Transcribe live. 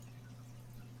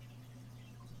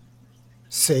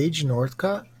Sage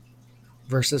Northcutt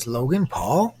versus Logan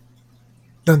Paul?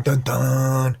 Dun dun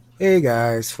dun. Hey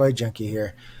guys, Fight Junkie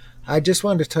here. I just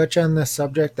wanted to touch on this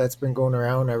subject that's been going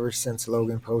around ever since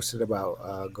Logan posted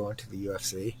about going to the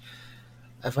UFC.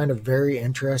 I find it very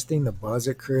interesting the buzz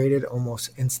it created almost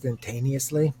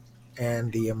instantaneously,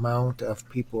 and the amount of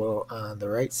people on the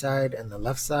right side and the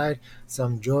left side.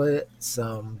 Some enjoy it,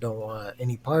 some don't want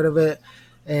any part of it,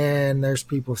 and there's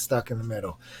people stuck in the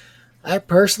middle. I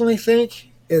personally think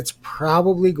it's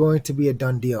probably going to be a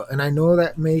done deal. And I know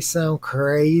that may sound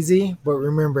crazy, but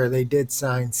remember, they did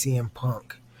sign CM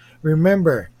Punk.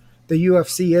 Remember, the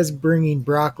UFC is bringing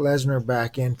Brock Lesnar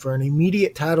back in for an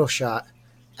immediate title shot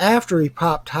after he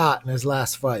popped hot in his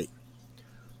last fight.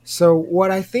 So,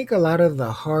 what I think a lot of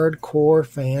the hardcore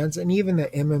fans and even the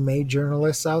MMA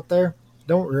journalists out there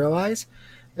don't realize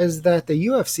is that the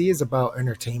UFC is about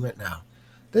entertainment now.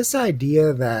 This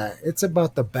idea that it's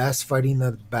about the best fighting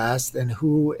the best and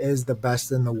who is the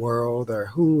best in the world or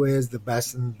who is the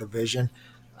best in the division,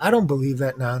 I don't believe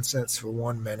that nonsense for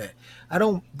 1 minute. I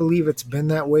don't believe it's been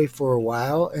that way for a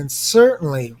while. And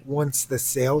certainly once the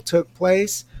sale took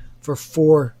place for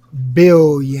 $4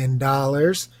 billion,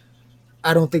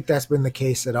 I don't think that's been the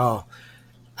case at all.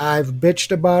 I've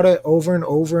bitched about it over and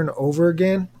over and over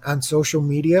again on social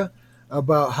media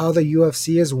about how the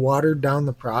UFC has watered down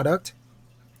the product,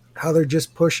 how they're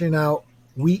just pushing out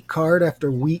week card after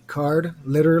week card,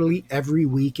 literally every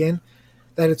weekend,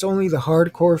 that it's only the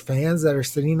hardcore fans that are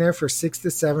sitting there for 6 to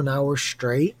 7 hours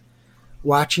straight,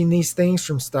 watching these things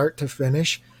from start to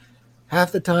finish.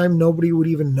 Half the time, nobody would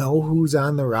even know who's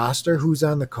on the roster, who's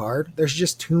on the card. There's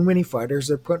just too many fighters.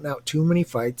 They're putting out too many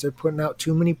fights. They're putting out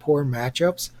too many poor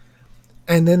matchups.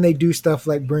 And then they do stuff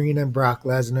like bringing in Brock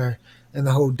Lesnar and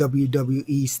the whole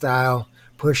WWE style,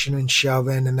 pushing and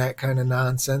shoving and that kind of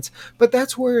nonsense. But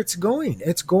that's where it's going.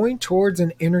 It's going towards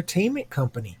an entertainment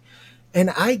company. And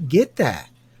I get that.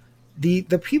 The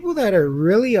people that are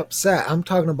really upset, I'm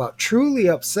talking about truly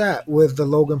upset with the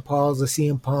Logan Pauls, the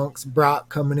CM Punks, Brock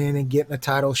coming in and getting a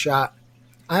title shot.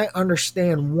 I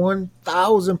understand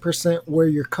 1,000% where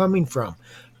you're coming from,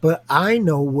 but I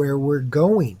know where we're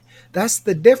going. That's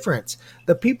the difference.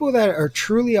 The people that are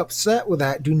truly upset with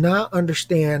that do not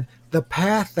understand the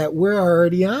path that we're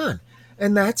already on.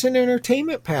 And that's an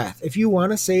entertainment path. If you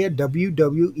want to say a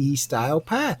WWE style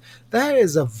path, that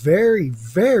is a very,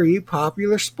 very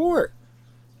popular sport.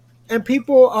 And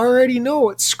people already know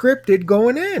it's scripted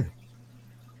going in.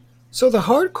 So the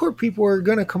hardcore people are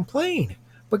going to complain.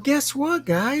 But guess what,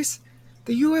 guys?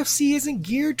 The UFC isn't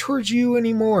geared towards you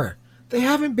anymore. They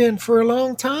haven't been for a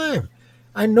long time.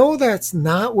 I know that's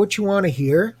not what you want to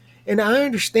hear. And I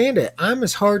understand it. I'm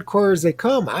as hardcore as they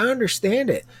come. I understand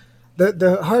it.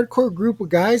 The hardcore group of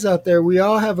guys out there, we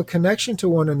all have a connection to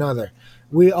one another.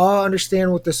 We all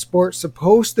understand what the sport's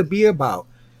supposed to be about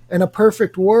in a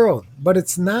perfect world, but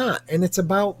it's not, and it's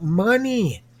about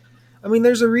money. I mean,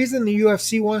 there's a reason the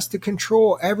UFC wants to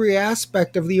control every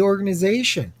aspect of the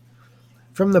organization,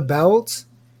 from the belts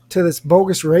to this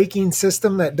bogus ranking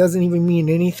system that doesn't even mean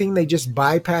anything. They just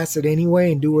bypass it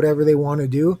anyway and do whatever they want to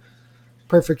do.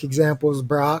 Perfect example is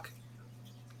Brock.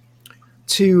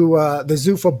 To the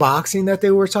Zuffa boxing that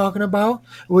they were talking about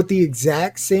with the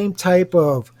exact same type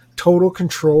of total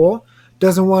control.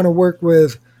 Doesn't want to work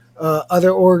with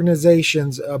other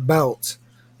organizations, belts,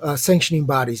 sanctioning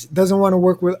bodies. Doesn't want to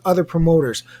work with other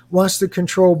promoters. Wants to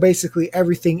control basically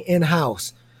everything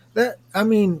in-house.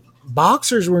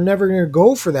 Boxers were never going to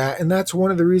go for that, and that's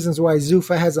one of the reasons why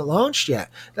Zuffa hasn't launched yet.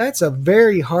 That's a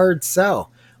very hard sell.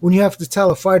 When you have to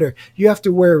tell a fighter, you have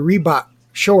to wear Reebok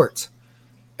shorts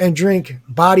and drink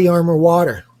Body Armor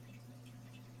water.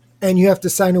 And you have to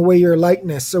sign away your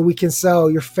likeness so we can sell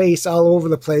your face all over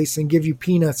the place and give you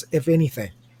peanuts, if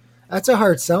anything. That's a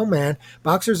hard sell, man.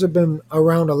 Boxers have been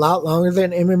around a lot longer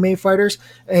than MMA fighters.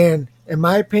 And in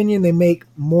my opinion, they make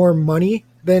more money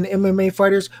than MMA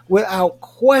fighters without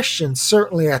question,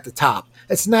 certainly at the top.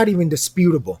 It's not even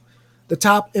disputable. The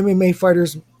top MMA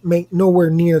fighters make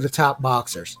nowhere near the top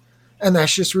boxers. And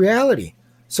that's just reality.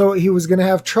 So he was going to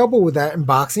have trouble with that in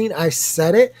boxing. I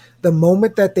said it the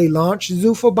moment that they launched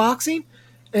Zuffa boxing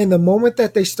and the moment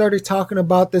that they started talking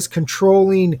about this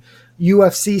controlling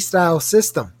UFC style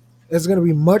system. It's going to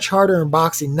be much harder in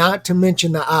boxing, not to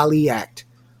mention the Ali Act.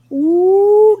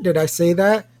 Ooh, did I say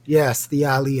that? Yes, the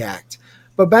Ali Act.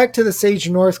 But back to the Sage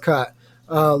Northcutt,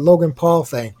 Logan Paul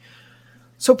thing.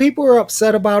 So people are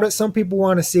upset about it. Some people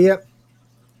want to see it.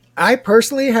 I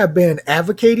personally have been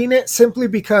advocating it simply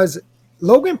because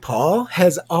Logan Paul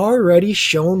has already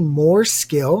shown more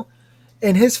skill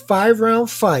in his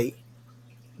 5-round fight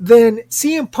than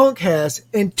CM Punk has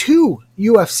in 2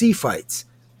 UFC fights.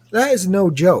 That is no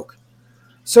joke.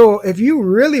 So if you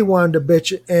really wanted to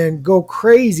bitch and go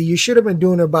crazy, you should have been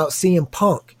doing it about CM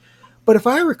Punk. But if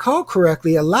I recall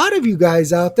correctly, a lot of you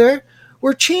guys out there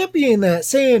were championing that,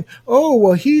 saying, oh,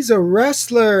 well, he's a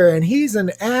wrestler and he's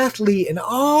an athlete and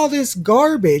all this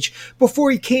garbage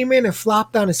before he came in and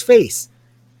flopped on his face.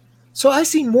 So I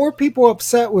see more people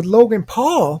upset with Logan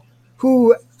Paul,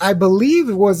 who I believe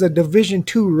was a Division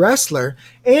II wrestler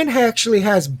and actually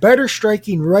has better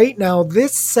striking right now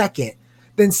this second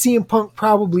than CM Punk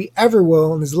probably ever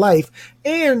will in his life.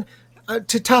 And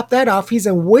to top that off, he's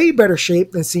in way better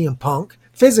shape than CM Punk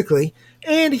physically,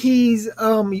 and he's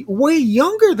way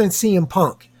younger than CM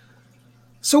Punk.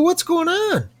 So what's going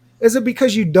on? Is it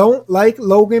because you don't like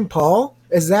Logan Paul?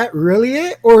 Is that really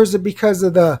it? Or is it because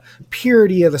of the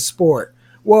purity of the sport?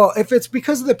 Well, if it's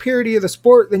because of the purity of the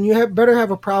sport, then you better have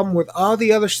a problem with all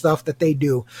the other stuff that they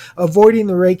do. Avoiding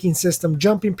the ranking system,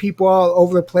 jumping people all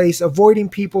over the place, avoiding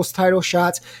people's title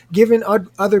shots, giving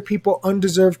other people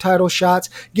undeserved title shots,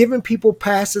 giving people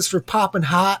passes for popping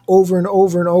hot over and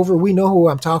over and over. We know who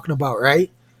I'm talking about,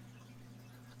 right?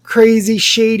 Crazy,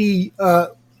 shady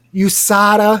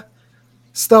USADA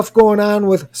stuff going on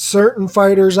with certain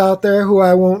fighters out there who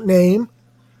I won't name.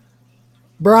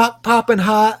 Brock popping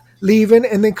hot, leaving,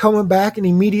 and then coming back and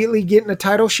immediately getting a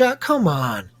title shot? Come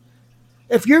on.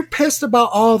 If you're pissed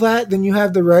about all that, then you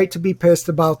have the right to be pissed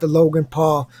about the Logan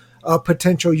Paul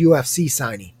potential UFC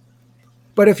signing.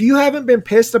 But if you haven't been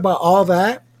pissed about all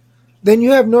that, then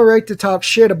you have no right to talk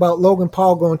shit about Logan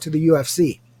Paul going to the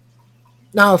UFC.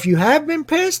 Now, if you have been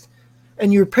pissed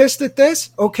and you're pissed at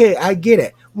this, okay, I get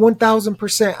it.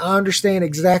 1,000%. I understand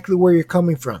exactly where you're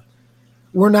coming from.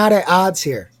 We're not at odds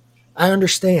here. I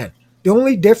understand. The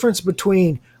only difference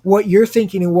between what you're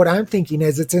thinking and what I'm thinking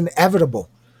is it's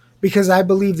inevitable, because I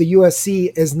believe the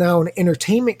UFC is now an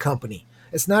entertainment company.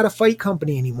 It's not a fight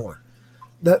company anymore.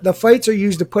 The fights are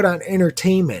used to put on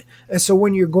entertainment. And so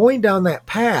when you're going down that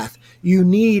path, you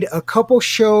need a couple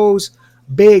shows,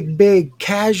 big,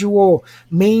 casual,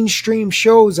 mainstream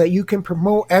shows that you can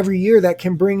promote every year that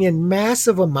can bring in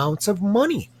massive amounts of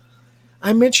money.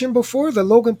 I mentioned before the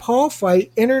Logan Paul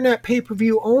fight, internet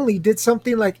pay-per-view only, did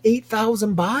something like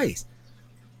 8,000 buys.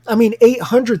 I mean,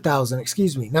 800,000,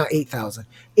 excuse me, not 8,000,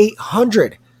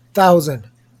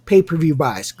 800,000 pay-per-view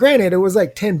buys. Granted, it was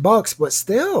like $10, but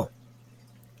still.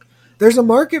 There's a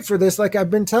market for this, like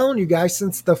I've been telling you guys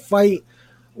since the fight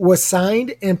was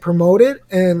signed and promoted,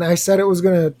 and I said it was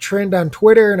going to trend on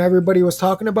Twitter and everybody was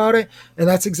talking about it, and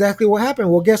that's exactly what happened.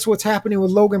 Well, guess what's happening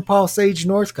with Logan Paul, Sage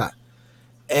Northcutt?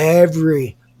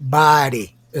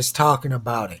 Everybody is talking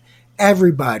about it.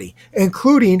 Everybody,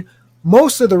 including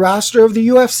most of the roster of the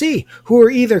UFC, who are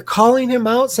either calling him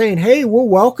out saying, hey, we'll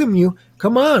welcome you.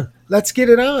 Come on, let's get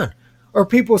it on. Or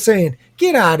people saying,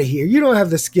 get out of here. You don't have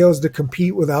the skills to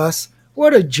compete with us.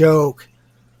 What a joke.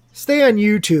 Stay on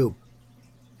YouTube.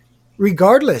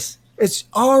 Regardless, it's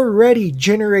already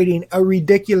generating a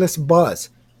ridiculous buzz.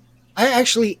 I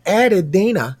actually added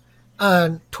Dana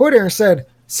on Twitter and said,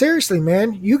 seriously,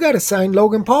 man, you got to sign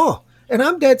Logan Paul. And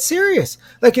I'm dead serious.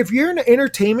 Like, if you're an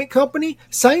entertainment company,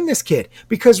 sign this kid.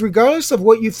 Because regardless of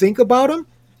what you think about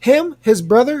him, his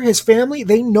brother, his family,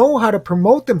 they know how to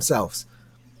promote themselves.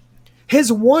 His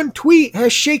one tweet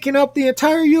has shaken up the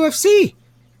entire UFC.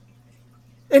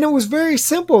 And it was very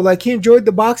simple. Like, he enjoyed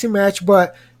the boxing match,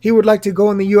 but he would like to go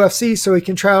in the UFC so he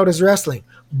can try out his wrestling.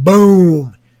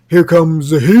 Boom. Here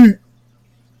comes the heat.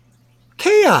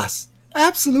 Chaos.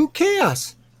 Absolute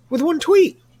chaos. With one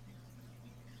tweet.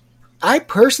 I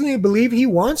personally believe he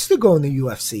wants to go in the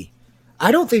UFC.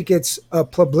 I don't think it's a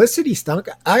publicity stunt.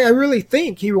 I really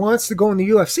think he wants to go in the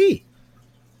UFC.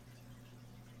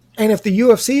 And if the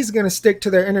UFC is going to stick to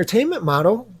their entertainment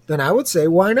model, then I would say,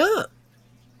 why not?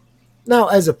 Now,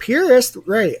 as a purist,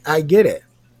 right, I get it.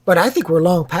 But I think we're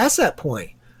long past that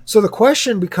point. So the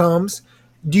question becomes,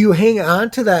 do you hang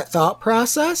on to that thought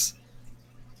process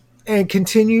and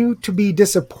continue to be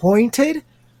disappointed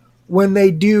when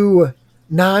they do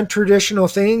non-traditional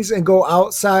things and go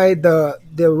outside the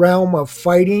realm of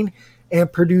fighting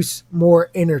and produce more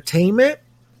entertainment?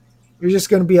 You're just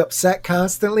going to be upset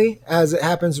constantly as it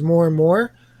happens more and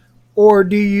more? Or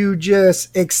do you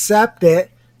just accept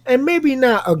it and maybe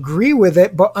not agree with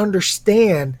it, but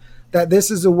understand that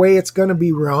this is the way it's going to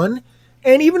be run?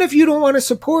 And even if you don't want to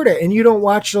support it and you don't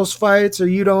watch those fights, or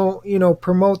you don't,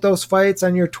 promote those fights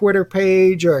on your Twitter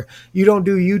page, or you don't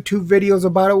do YouTube videos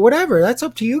about it, whatever, that's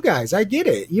up to you guys. I get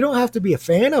it. You don't have to be a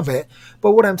fan of it.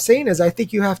 But what I'm saying is I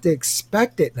think you have to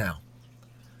expect it now.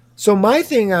 So my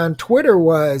thing on Twitter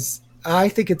was, I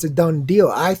think it's a done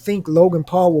deal. I think Logan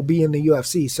Paul will be in the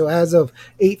UFC. So as of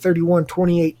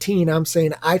 8/31/2018, I'm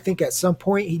saying I think at some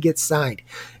point he gets signed.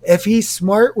 If he's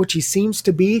smart, which he seems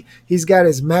to be, he's got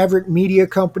his Maverick Media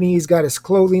Company, he's got his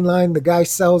clothing line, the guy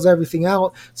sells everything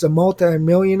out. He's a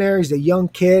multi-millionaire, he's a young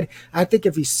kid. I think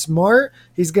if he's smart,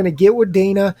 he's going to get with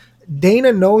Dana.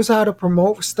 Dana knows how to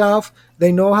promote stuff.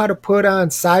 They know how to put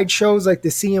on sideshows like the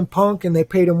CM Punk, and they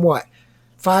paid him what?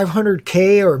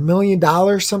 $500K or $1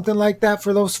 million, something like that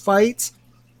for those fights.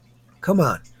 Come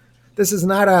on. This is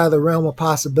not out of the realm of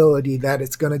possibility that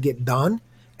it's going to get done.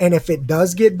 And if it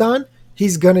does get done,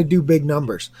 he's going to do big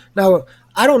numbers. Now,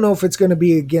 I don't know if it's going to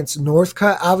be against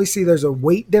Northcutt. Obviously, there's a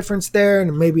weight difference there,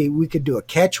 and maybe we could do a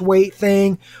catch weight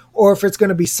thing, or if it's going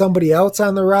to be somebody else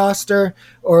on the roster,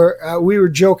 or we were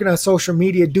joking on social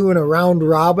media doing a round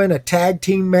robin, a tag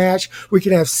team match. We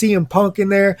can have CM Punk in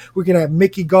there. We can have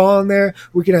Mickey Gall in there.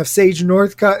 We can have Sage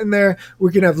Northcutt in there.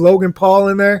 We can have Logan Paul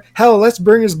in there. Hell, let's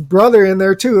bring his brother in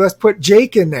there too. Let's put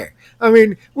Jake in there. I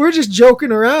mean, we're just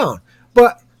joking around,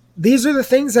 but these are the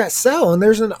things that sell, and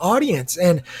there's an audience.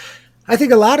 And I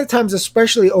think a lot of times,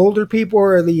 especially older people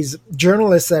or these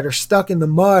journalists that are stuck in the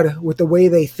mud with the way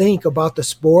they think about the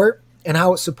sport and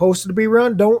how it's supposed to be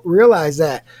run, don't realize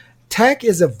that tech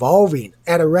is evolving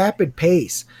at a rapid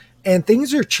pace and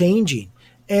things are changing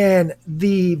and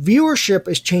the viewership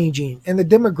is changing and the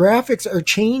demographics are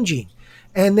changing.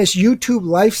 And this YouTube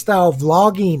lifestyle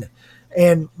vlogging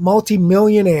and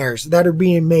multimillionaires that are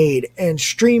being made and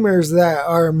streamers that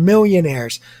are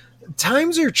millionaires.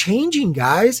 Times are changing,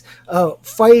 guys.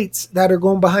 Fights that are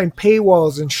going behind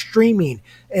paywalls and streaming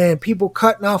and people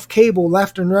cutting off cable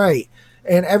left and right.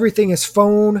 And everything is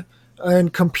phone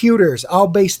and computers, all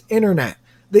based internet.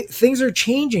 Things are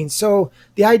changing. So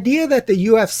the idea that the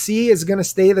UFC is going to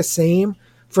stay the same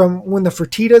from when the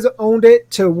Fertittas owned it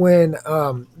to when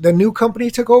the new company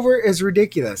took over is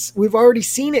ridiculous. We've already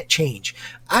seen it change.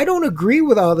 I don't agree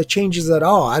with all the changes at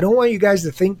all. I don't want you guys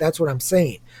to think that's what I'm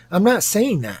saying. I'm not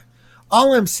saying that.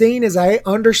 All I'm saying is I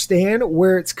understand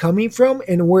where it's coming from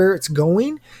and where it's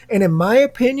going. And in my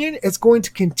opinion, it's going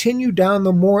to continue down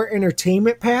the more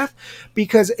entertainment path,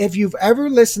 because if you've ever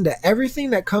listened to everything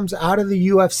that comes out of the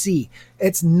UFC,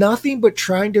 it's nothing but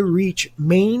trying to reach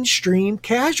mainstream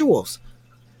casuals.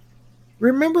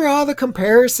 Remember all the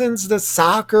comparisons to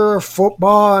soccer or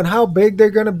football and how big they're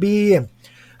going to be and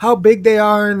how big they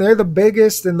are, and they're the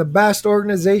biggest and the best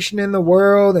organization in the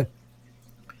world. And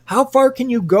how far can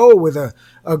you go with a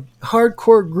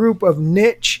hardcore group of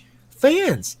niche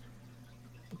fans?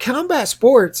 Combat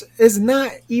sports is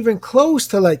not even close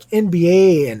to like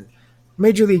NBA and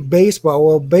Major League Baseball.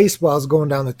 Well, baseball is going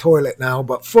down the toilet now,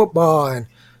 but football and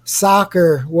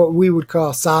soccer, what we would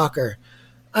call soccer.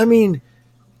 I mean,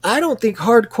 I don't think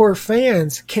hardcore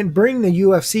fans can bring the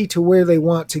UFC to where they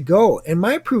want to go. And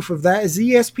my proof of that is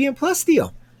the ESPN Plus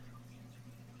deal.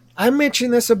 I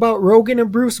mentioned this about Rogan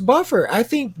and Bruce Buffer. I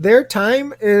think their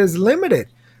time is limited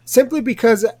simply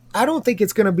because I don't think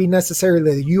it's going to be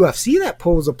necessarily the UFC that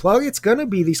pulls a plug. It's going to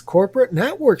be these corporate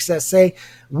networks that say,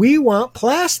 we want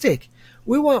plastic.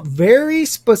 We want very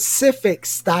specific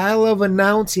style of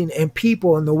announcing and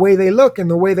people and the way they look and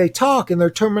the way they talk and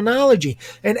their terminology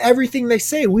and everything they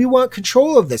say. We want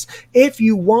control of this. If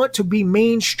you want to be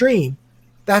mainstream,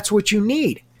 that's what you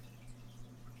need.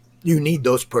 You need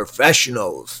those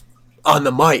professionals on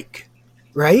the mic,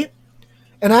 right?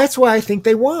 And that's what I think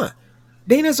they want.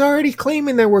 Dana's already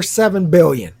claiming there were $7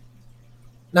 billion.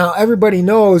 Now everybody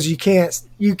knows you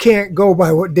can't go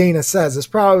by what Dana says. It's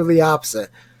probably the opposite.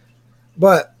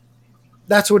 But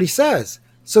that's what he says.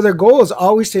 So their goal is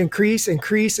always to increase.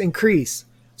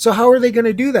 So how are they going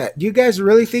to do that? Do you guys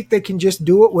really think they can just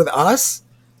do it with us?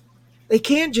 They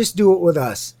can't just do it with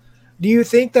us. Do you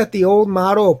think that the old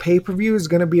model of pay-per-view is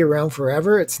going to be around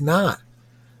forever? It's not.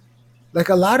 Like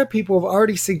a lot of people have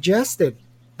already suggested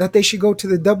that they should go to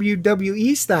the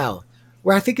WWE style,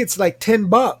 where I think it's like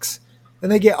 $10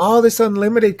 and they get all this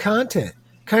unlimited content.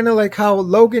 Kind of like how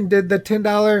Logan did the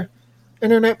 $10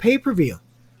 internet pay-per-view,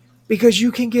 because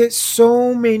you can get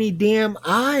so many damn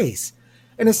eyes.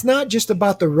 And it's not just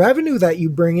about the revenue that you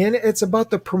bring in, it's about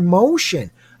the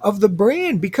promotion of the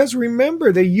brand. Because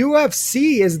remember, the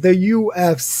UFC is the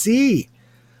UFC.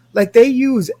 Like, they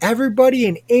use everybody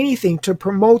and anything to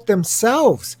promote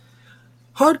themselves.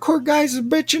 Hardcore guys are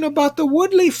bitching about the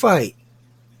Woodley fight.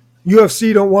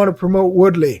 UFC don't want to promote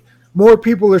Woodley. More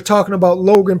people are talking about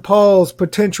Logan Paul's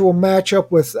potential matchup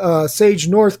with Sage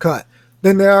Northcutt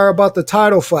than they are about the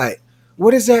title fight.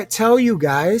 What does that tell you,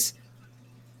 guys?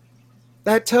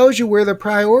 That tells you where the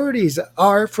priorities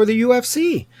are for the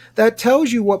UFC. That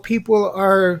tells you what people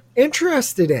are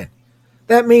interested in.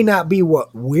 That may not be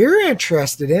what we're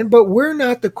interested in, but we're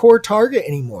not the core target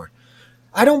anymore.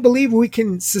 I don't believe we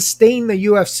can sustain the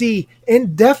UFC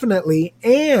indefinitely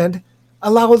and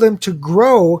allow them to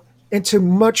grow into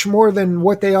much more than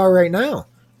what they are right now,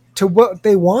 to what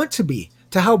they want to be,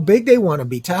 to how big they want to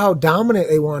be, to how dominant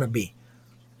they want to be.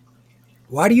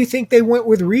 Why do you think they went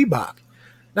with Reebok?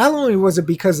 Not only was it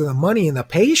because of the money and the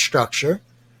pay structure,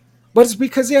 but it's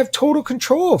because they have total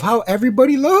control of how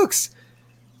everybody looks.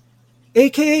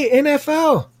 AKA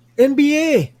NFL,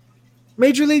 NBA,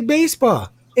 Major League Baseball,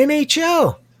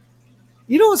 NHL.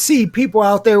 You don't see people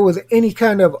out there with any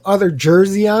kind of other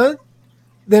jersey on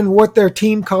than what their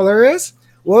team color is.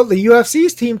 Well, the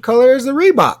UFC's team color is the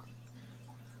Reebok.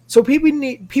 So people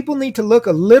need to look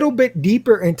a little bit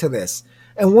deeper into this.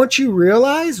 And once you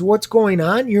realize what's going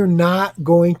on, you're not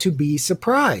going to be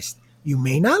surprised. You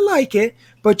may not like it,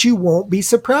 but you won't be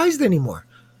surprised anymore.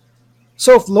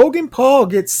 So if Logan Paul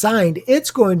gets signed, it's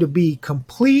going to be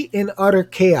complete and utter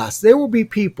chaos. There will be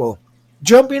people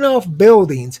jumping off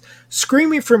buildings,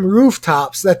 screaming from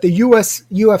rooftops that the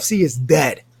UFC is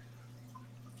dead.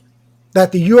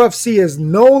 That the UFC is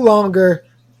no longer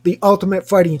the Ultimate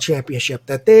Fighting Championship.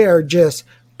 That they are just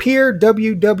pure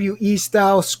WWE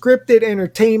style scripted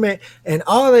entertainment, and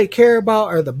all they care about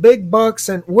are the big bucks.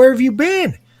 And where have you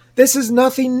been? This is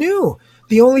nothing new.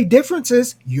 The only difference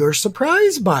is you're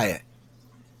surprised by it.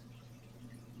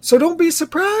 So don't be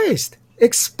surprised.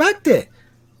 Expect it.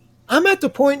 I'm at the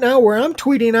point now where I'm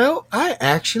tweeting out, I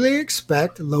actually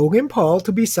expect Logan Paul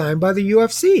to be signed by the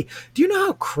UFC. Do you know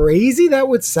how crazy that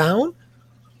would sound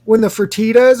when the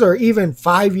Fertittas are even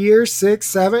 5 years, 6,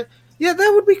 7? Yeah,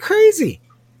 that would be crazy.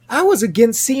 I was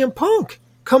against CM Punk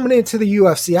coming into the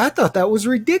UFC. I thought that was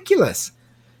ridiculous.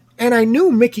 And I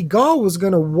knew Mickey Gall was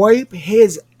going to wipe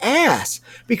his ass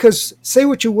because say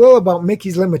what you will about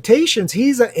Mickey's limitations,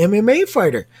 he's an MMA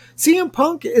fighter. CM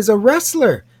Punk is a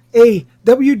wrestler, a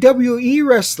WWE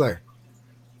wrestler.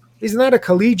 He's not a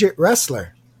collegiate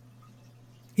wrestler.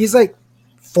 He's like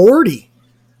 40,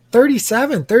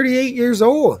 37, 38 years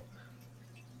old.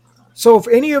 So if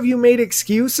any of you made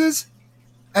excuses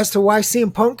as to why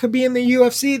CM Punk could be in the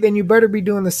UFC, then you better be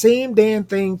doing the same damn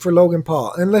thing for Logan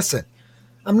Paul. And listen,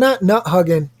 I'm not nut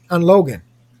hugging on Logan,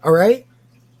 all right?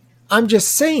 I'm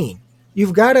just saying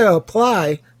you've got to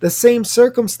apply the same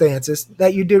circumstances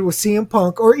that you did with CM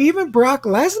Punk or even Brock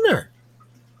Lesnar.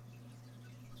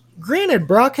 Granted,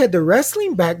 Brock had the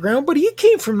wrestling background, but he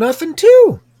came from nothing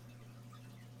too.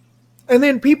 And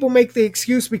then people make the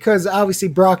excuse because obviously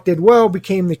Brock did well,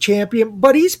 became the champion,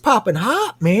 but he's popping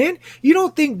hot, man. You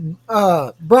don't think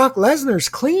Brock Lesnar's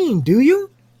clean, do you?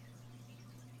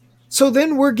 So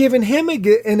then we're giving him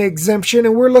an exemption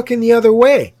and we're looking the other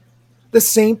way. The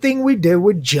same thing we did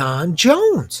with Jon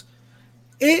Jones.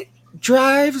 It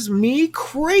drives me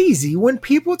crazy when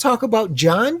people talk about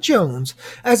Jon Jones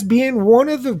as being one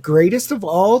of the greatest of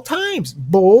all times.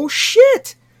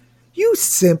 Bullshit. You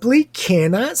simply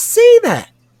cannot say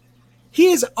that.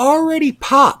 He has already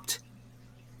popped.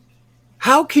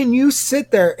 How can you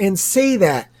sit there and say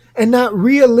that and not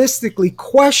realistically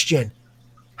question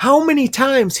how many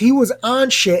times he was on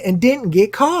shit and didn't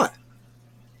get caught?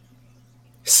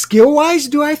 Skill-wise,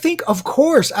 do I think? Of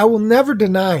course, I will never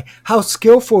deny how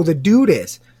skillful the dude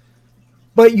is.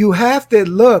 But you have to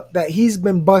look that he's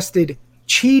been busted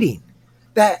cheating.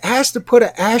 That has to put an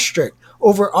asterisk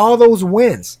over all those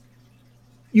wins.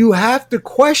 You have to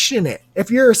question it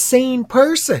if you're a sane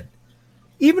person.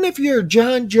 Even if you're a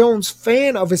Jon Jones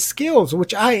fan of his skills,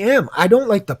 which I am. I don't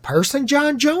like the person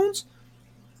Jon Jones.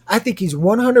 I think he's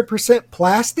 100%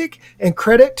 plastic, and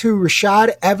credit to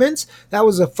Rashad Evans. That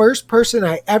was the first person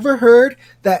I ever heard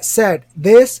that said,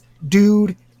 this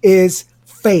dude is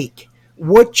fake.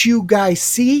 What you guys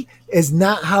see is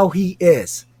not how he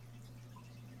is.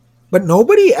 But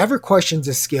nobody ever questions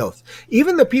his skills.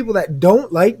 Even the people that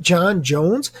don't like Jon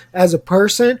Jones as a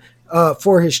person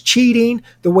for his cheating,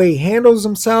 the way he handles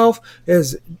himself,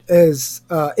 his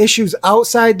issues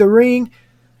outside the ring,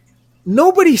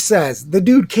 nobody says the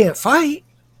dude can't fight.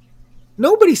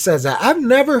 Nobody says that. I've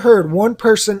never heard one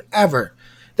person ever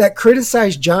that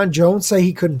criticized Jon Jones say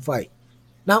he couldn't fight.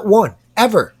 Not one.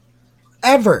 Ever.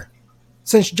 Ever.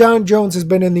 Since Jon Jones has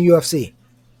been in the UFC.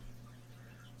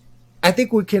 I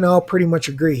think we can all pretty much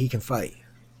agree he can fight.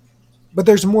 But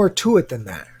there's more to it than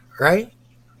that, right?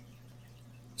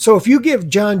 So if you give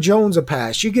Jon Jones a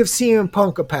pass, you give CM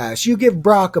Punk a pass, you give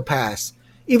Brock a pass,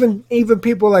 even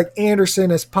people like Anderson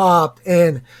has popped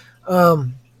and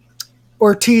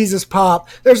Ortiz has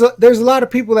popped. There's a lot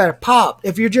of people that have popped.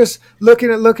 If you're just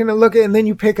looking and then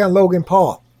you pick on Logan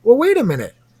Paul. Well, wait a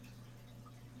minute.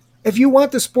 If you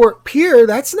want the sport pure,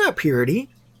 that's not purity.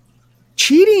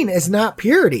 Cheating is not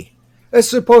purity. It's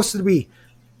supposed to be,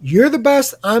 you're the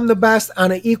best, I'm the best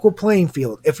on an equal playing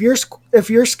field. If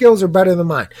your skills are better than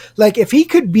mine. Like if he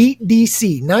could beat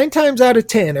DC 9 times out of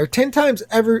 10 or 10 times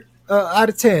out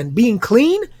of 10 being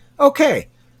clean, okay.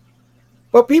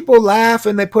 But people laugh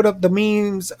and they put up the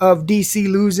memes of DC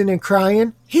losing and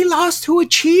crying. He lost to a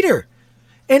cheater.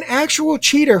 An actual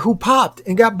cheater who popped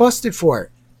and got busted for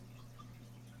it.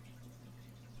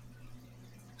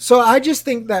 So I just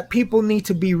think that people need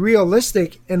to be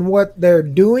realistic in what they're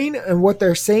doing and what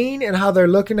they're saying and how they're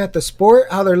looking at the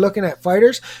sport, how they're looking at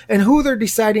fighters, and who they're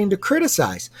deciding to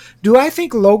criticize. Do I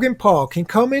think Logan Paul can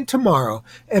come in tomorrow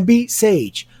and beat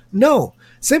Sage? No,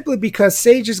 simply because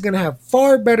Sage is going to have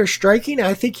far better striking.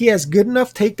 I think he has good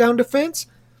enough takedown defense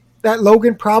that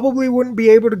Logan probably wouldn't be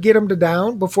able to get him to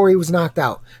down before he was knocked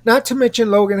out. Not to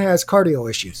mention Logan has cardio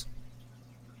issues.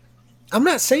 I'm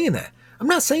not saying that. I'm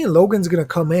not saying Logan's going to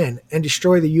come in and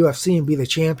destroy the UFC and be the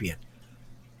champion.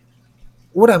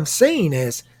 What I'm saying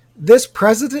is this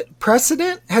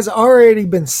precedent has already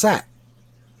been set.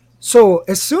 So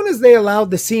as soon as they allowed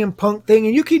the CM Punk thing,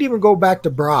 and you could even go back to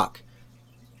Brock,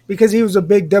 because he was a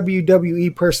big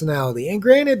WWE personality. And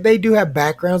granted, they do have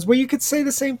backgrounds, but you could say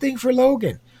the same thing for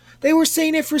Logan. They were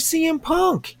saying it for CM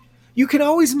Punk. You can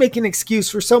always make an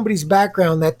excuse for somebody's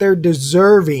background that they're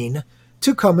deserving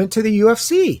to come into the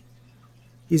UFC.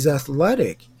 He's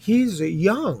athletic. He's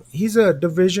young. He's a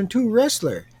Division II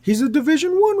wrestler. He's a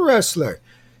Division I wrestler.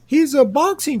 He's a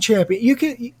boxing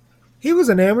champion. He was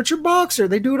an amateur boxer.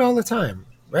 They do it all the time,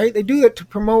 right? They do that to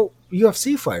promote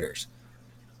UFC fighters.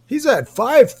 He's had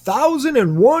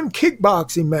 5,001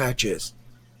 kickboxing matches.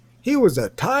 He was a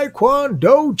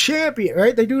Taekwondo champion,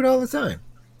 right? They do it all the time.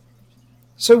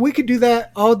 So we could do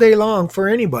that all day long for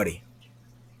anybody.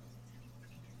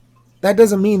 That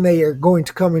doesn't mean they are going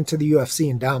to come into the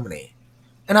UFC and dominate.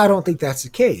 And I don't think that's the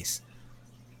case.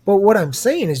 But what I'm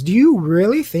saying is, do you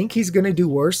really think he's going to do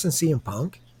worse than CM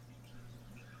Punk?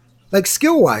 Like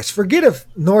skill-wise, forget if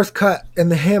Northcutt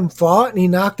and him fought and he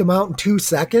knocked him out in 2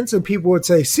 seconds and people would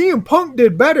say, CM Punk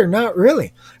did better. Not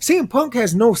really. CM Punk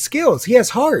has no skills. He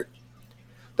has heart.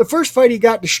 The first fight he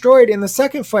got destroyed, and the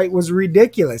second fight was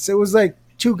ridiculous. It was like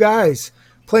 2 guys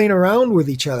playing around with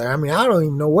each other. I mean, I don't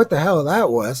even know what the hell that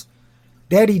was.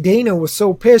 Daddy Dana was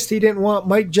so pissed he didn't want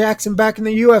Mike Jackson back in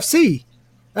the UFC.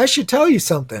 That should tell you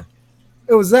something.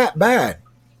 It was that bad.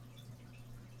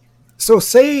 So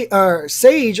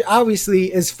Sage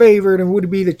obviously is favored and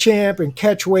would be the champ and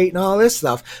catch weight and all this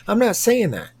stuff. I'm not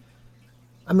saying that.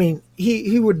 I mean,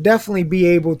 he would definitely be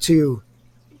able to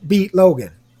beat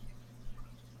Logan.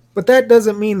 But that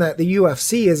doesn't mean that the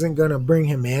UFC isn't going to bring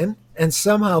him in and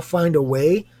somehow find a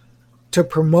way to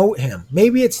promote him.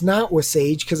 Maybe it's not with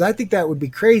Sage, because I think that would be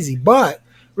crazy. But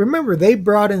remember, they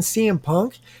brought in CM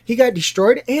Punk. He got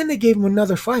destroyed, and they gave him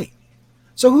another fight.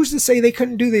 So who's to say they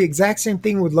couldn't do the exact same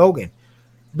thing with Logan?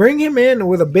 Bring him in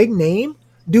with a big name,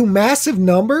 do massive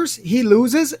numbers, he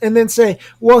loses, and then say,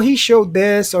 well, he showed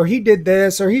this, or he did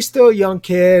this, or he's still a young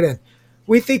kid, and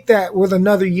we think that with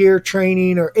another year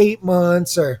training, or 8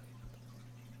 months, and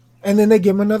then they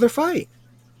give him another fight.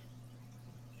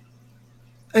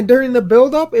 And during the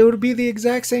build-up, it would be the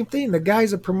exact same thing. The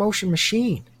guy's a promotion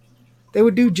machine. They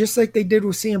would do just like they did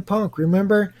with CM Punk.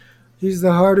 Remember? He's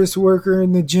the hardest worker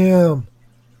in the gym.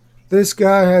 This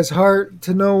guy has heart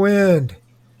to no end.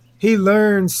 He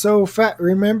learns so fast.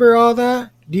 Remember all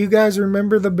that? Do you guys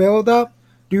remember the build-up?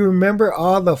 Do you remember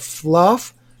all the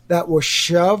fluff that was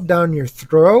shoved down your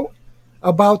throat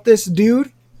about this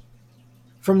dude?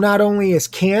 From not only his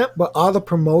camp, but all the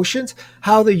promotions.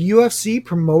 How the UFC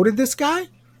promoted this guy?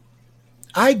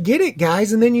 I get it,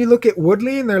 guys. And then you look at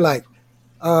Woodley and they're like,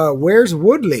 where's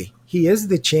Woodley? He is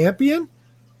the champion?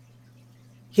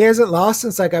 He hasn't lost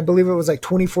since, like, I believe it was like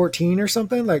 2014 or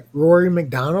something, like Rory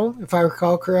McDonald, if I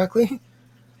recall correctly.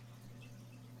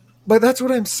 But that's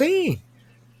what I'm saying.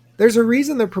 There's a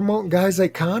reason they're promoting guys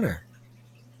like Conor.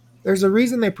 There's a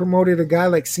reason they promoted a guy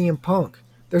like CM Punk.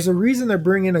 There's a reason they're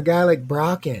bringing a guy like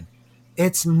Brock in.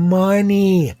 It's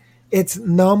money. It's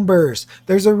numbers.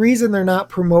 There's a reason they're not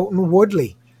promoting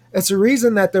Woodley. It's a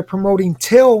reason that they're promoting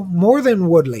Till more than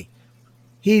Woodley.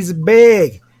 He's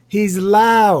big. He's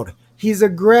loud. He's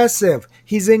aggressive.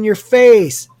 He's in your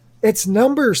face. It's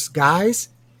numbers, guys.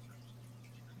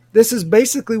 This is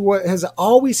basically what has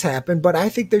always happened, but I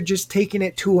think they're just taking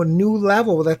it to a new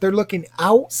level, that they're looking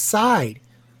outside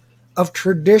of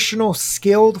traditional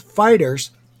skilled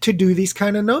fighters to do these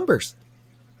kind of numbers.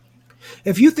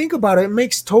 If you think about it, it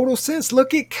makes total sense.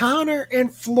 Look at Conor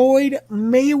and Floyd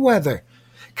Mayweather.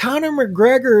 Conor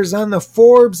McGregor is on the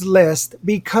Forbes list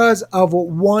because of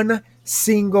one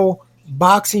single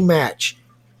boxing match.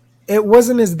 It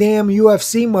wasn't his damn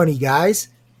UFC money, guys.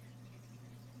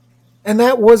 And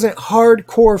that wasn't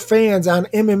hardcore fans on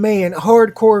MMA and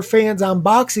hardcore fans on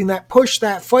boxing that pushed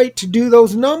that fight to do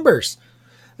those numbers.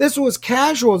 This was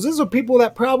casuals. These are people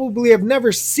that probably have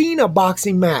never seen a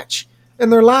boxing match in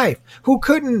their life, who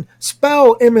couldn't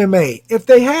spell MMA if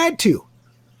they had to.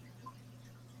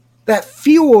 That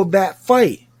fueled that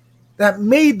fight, that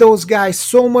made those guys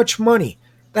so much money,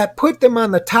 that put them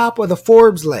on the top of the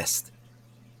Forbes list.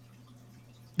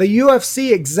 The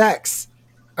UFC execs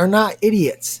are not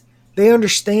idiots. They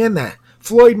understand that.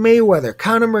 Floyd Mayweather,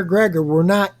 Conor McGregor were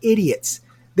not idiots.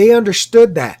 They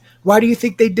understood that. Why do you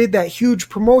think they did that huge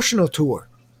promotional tour?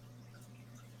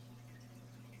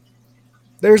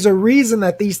 There's a reason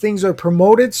that these things are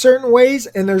promoted certain ways,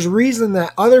 and there's a reason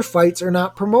that other fights are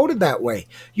not promoted that way.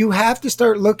 You have to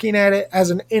start looking at it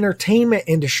as an entertainment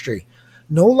industry.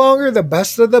 No longer the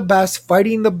best of the best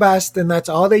fighting the best, and that's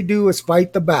all they do is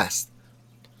fight the best.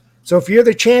 So if you're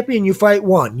the champion, you fight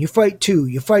 1, you fight 2,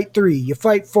 you fight 3, you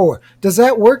fight 4. Does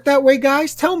that work that way,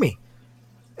 guys? Tell me.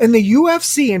 In the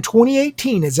UFC in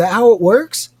 2018, is that how it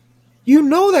works? You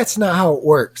know that's not how it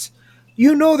works.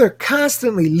 You know they're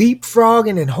constantly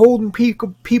leapfrogging and holding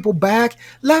people back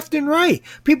left and right.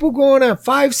 People going on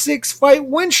 5-6 fight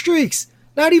win streaks.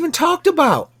 Not even talked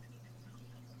about.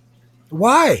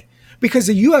 Why? Because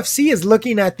the UFC is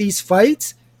looking at these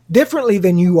fights differently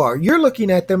than you are. You're looking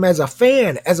at them as a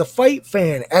fan, as a fight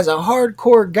fan, as a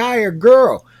hardcore guy or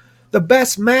girl. The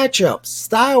best matchups,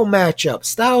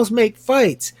 styles make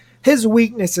fights. His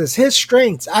weaknesses, his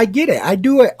strengths. I get it. I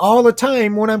do it all the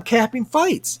time when I'm capping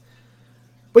fights.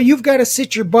 But you've got to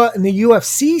sit your butt in the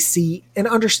UFC seat and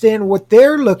understand what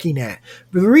they're looking at.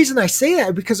 But the reason I say that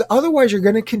is because otherwise you're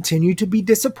going to continue to be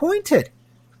disappointed.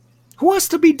 Who wants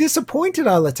to be disappointed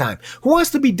all the time? Who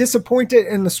wants to be disappointed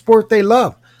in the sport they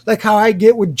love? Like how I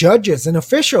get with judges and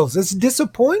officials. It's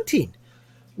disappointing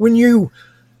when you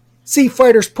see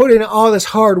fighters put in all this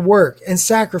hard work and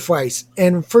sacrifice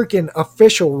and freaking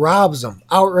official robs them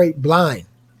outright blind.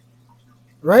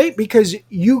 Right? Because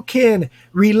you can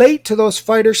relate to those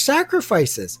fighters'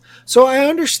 sacrifices. So I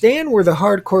understand where the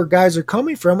hardcore guys are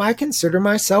coming from. I consider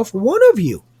myself one of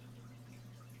you.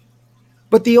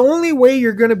 But the only way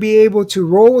you're going to be able to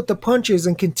roll with the punches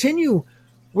and continue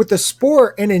with the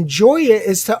sport and enjoy it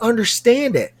is to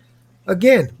understand it.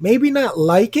 Again, maybe not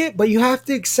like it, but you have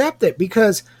to accept it,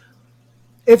 because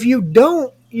if you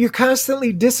don't, you're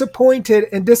constantly disappointed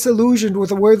and disillusioned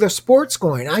with where the sport's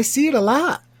going. I see it a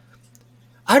lot.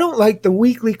 I don't like the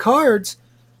weekly cards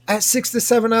at 6 to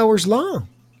 7 hours long,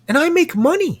 and I make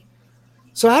money.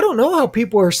 So I don't know how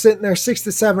people are sitting there 6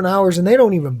 to 7 hours and they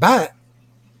don't even bet.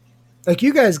 Like,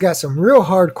 you guys got some real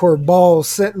hardcore balls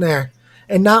sitting there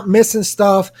and not missing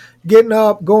stuff, getting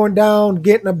up, going down,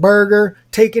 getting a burger,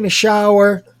 taking a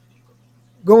shower,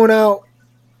 going out,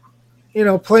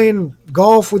 playing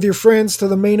golf with your friends to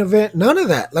the main event. None of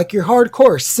that. Like, you're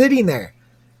hardcore, sitting there,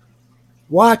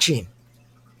 watching.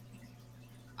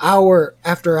 Hour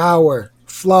after hour,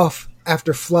 fluff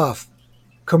after fluff,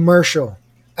 commercial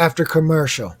after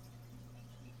commercial.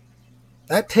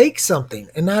 That takes something,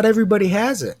 and not everybody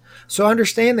has it. So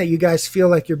understand that you guys feel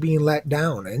like you're being let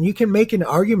down, and you can make an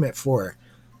argument for it.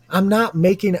 I'm not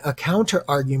making a counter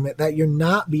argument that you're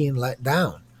not being let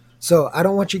down. So I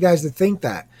don't want you guys to think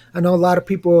that. I know a lot of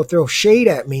people will throw shade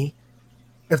at me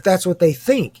if that's what they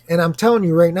think. And I'm telling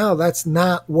you right now, that's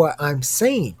not what I'm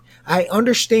saying. I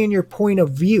understand your point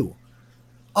of view.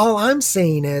 All I'm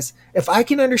saying is, if I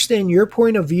can understand your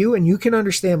point of view and you can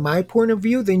understand my point of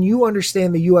view, then you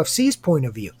understand the UFC's point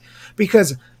of view.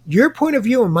 Because your point of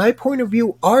view and my point of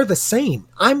view are the same.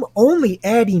 I'm only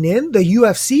adding in the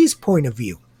UFC's point of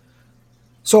view.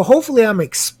 So hopefully I'm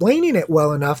explaining it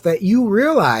well enough that you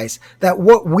realize that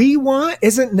what we want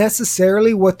isn't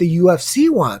necessarily what the UFC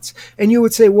wants. And you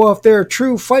would say, well, if they're a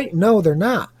true fight, no, they're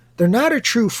not. They're not a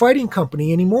true fighting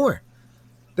company anymore.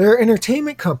 They're an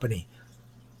entertainment company.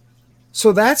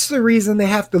 So that's the reason they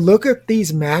have to look at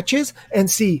these matches and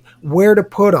see where to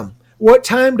put them, what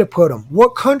time to put them,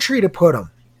 what country to put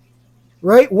them,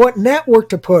 right? What network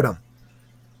to put them.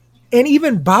 And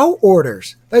even bout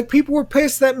orders. Like, people were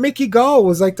pissed that Mickey Gall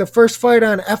was like the first fight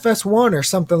on FS1 or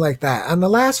something like that on the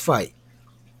last fight.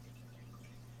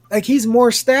 Like, he's more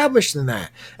established than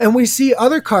that. And we see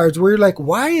other cards where you're like,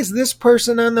 why is this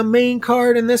person on the main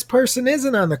card and this person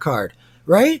isn't on the card?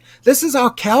 Right? This is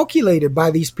all calculated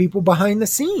by these people behind the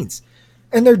scenes.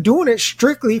 And they're doing it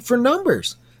strictly for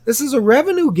numbers. This is a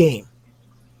revenue game.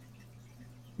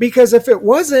 Because if it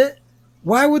wasn't,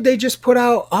 why would they just put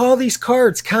out all these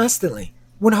cards constantly?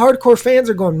 When hardcore fans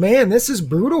are going, man, this is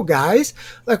brutal, guys.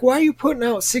 Like, why are you putting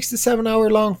out 6 to 7 hour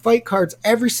long fight cards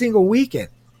every single weekend?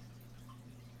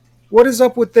 What is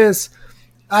up with this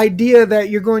idea that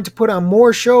you're going to put on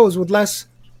more shows with less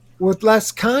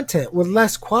content, with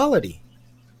less quality?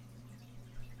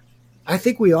 I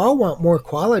think we all want more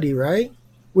quality, right?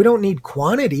 We don't need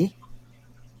quantity.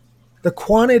 The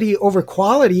quantity over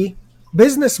quality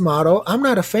business model, I'm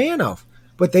not a fan of,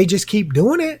 but they just keep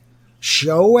doing it.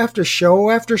 Show after show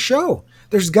after show.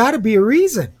 There's got to be a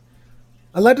reason.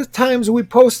 A lot of times we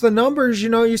post the numbers,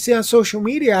 you see on social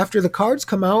media after the cards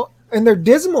come out, and they're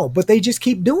dismal, but they just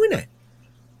keep doing it.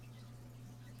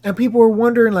 And people are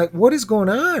wondering, like, what is going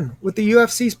on with the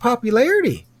UFC's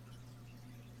popularity?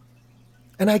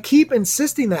 And I keep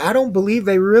insisting that I don't believe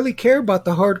they really care about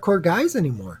the hardcore guys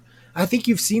anymore. I think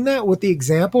you've seen that with the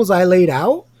examples I laid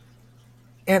out.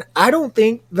 And I don't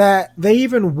think that they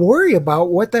even worry about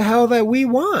what the hell that we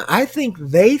want. I think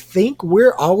they think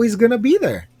we're always going to be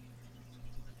there.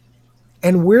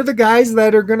 And we're the guys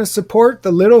that are going to support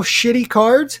the little shitty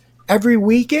cards every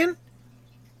weekend.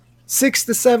 6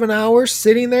 to 7 hours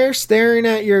sitting there staring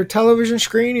at your television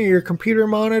screen or your computer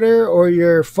monitor or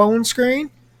your phone screen.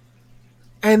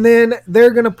 And then they're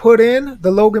going to put in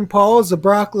the Logan Pauls, the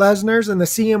Brock Lesnars, and the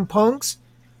CM Punks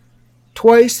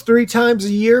twice, 3 times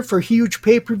a year for huge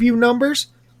pay-per-view numbers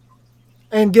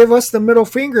and give us the middle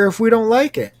finger if we don't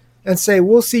like it and say,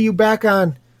 we'll see you back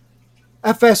on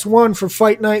FS1 for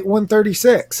Fight Night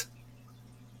 136.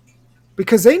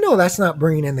 Because they know that's not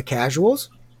bringing in the casuals.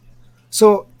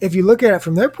 So if you look at it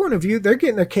from their point of view, they're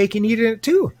getting their cake and eating it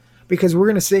too. Because we're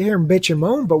going to sit here and bitch and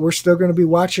moan, but we're still going to be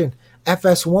watching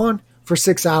FS1 for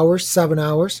 6 hours, 7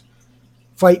 hours,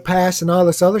 Fight Pass and all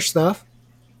this other stuff.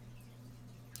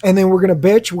 And then we're going to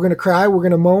bitch, we're going to cry, we're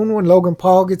going to moan when Logan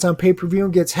Paul gets on pay-per-view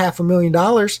and gets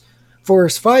 $500,000 for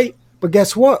his fight. But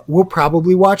guess what? We'll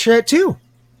probably watch that too.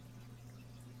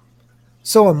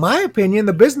 So in my opinion,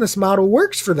 the business model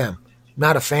works for them.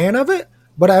 Not a fan of it,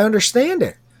 but I understand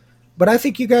it. But I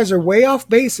think you guys are way off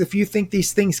base if you think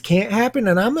these things can't happen.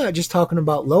 And I'm not just talking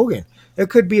about Logan. It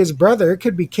could be his brother. It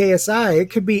could be KSI. It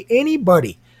could be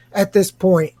anybody at this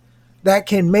point that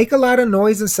can make a lot of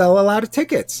noise and sell a lot of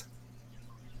tickets.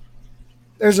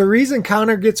 There's a reason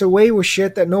Conor gets away with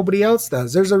shit that nobody else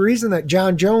does. There's a reason that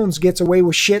John Jones gets away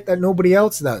with shit that nobody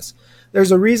else does.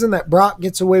 There's a reason that Brock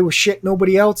gets away with shit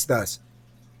nobody else does.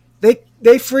 They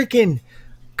freaking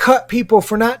cut people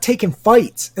for not taking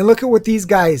fights. And look at what these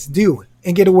guys do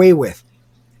and get away with.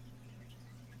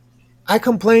 I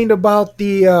complained about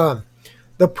the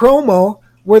promo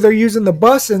where they're using the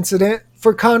bus incident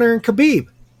for Conor and Khabib.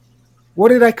 What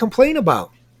did I complain about?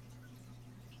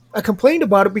 I complained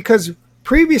about it because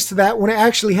previous to that, when it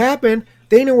actually happened,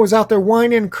 Dana was out there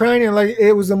whining and crying and like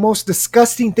it was the most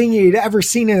disgusting thing he'd ever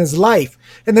seen in his life.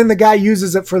 And then the guy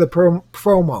uses it for the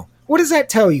promo. What does that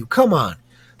tell you? Come on.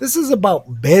 This is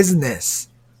about business.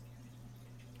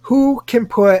 Who can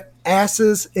put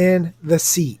asses in the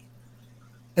seat?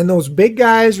 And those big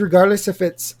guys, regardless if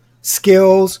it's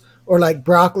skills or like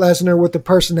Brock Lesnar with the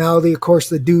personality, of course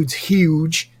the dude's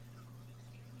huge,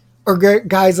 or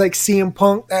guys like CM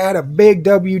Punk that had a big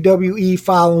WWE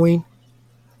following,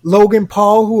 Logan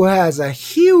Paul who has a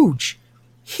huge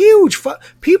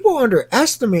people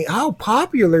underestimate how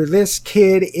popular this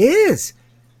kid is.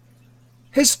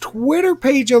 His Twitter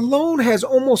page alone has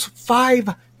almost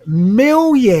 5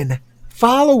 million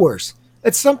followers.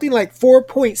 It's something like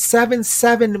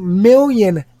 4.77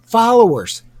 million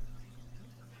followers.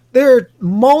 There are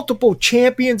multiple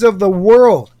champions of the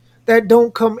world that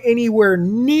don't come anywhere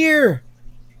near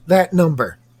that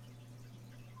number.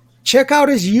 Check out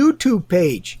his YouTube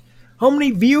page. How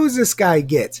many views this guy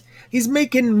gets? He's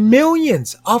making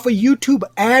millions off of YouTube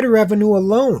ad revenue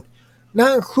alone,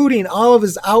 not including all of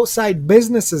his outside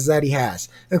businesses that he has,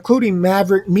 including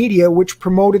Maverick Media, which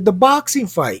promoted the boxing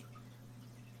fight.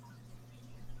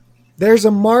 There's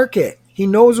a market. He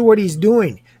knows what he's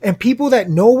doing. And people that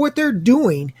know what they're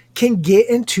doing can get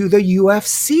into the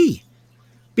UFC.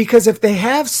 Because if they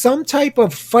have some type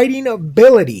of fighting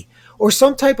ability or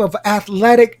some type of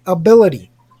athletic ability,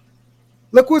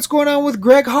 look what's going on with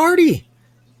Greg Hardy.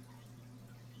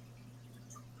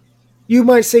 You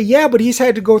might say, yeah, but he's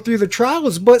had to go through the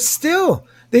trials. But still,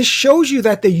 this shows you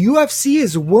that the UFC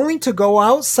is willing to go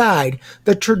outside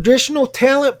the traditional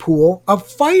talent pool of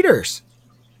fighters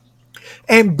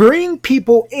and bring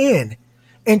people in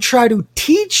and try to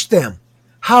teach them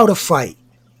how to fight.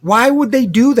 Why would they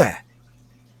do that?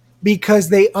 Because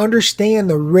they understand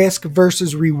the risk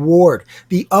versus reward.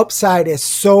 The upside is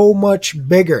so much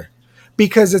bigger.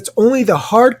 because it's only the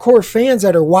hardcore fans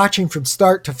that are watching from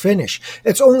start to finish.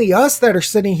 It's only us that are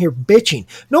sitting here bitching.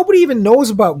 Nobody even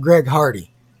knows about Greg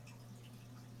Hardy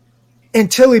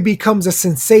until he becomes a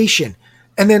sensation.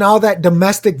 And then all that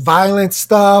domestic violence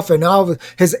stuff and all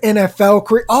his NFL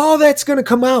career, all that's going to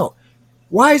come out.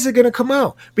 Why is it going to come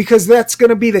out? Because that's going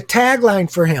to be the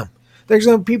tagline for him. There's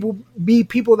going to be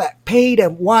people that pay to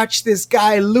watch this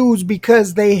guy lose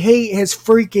because they hate his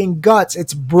freaking guts.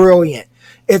 It's brilliant.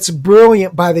 It's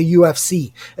brilliant by the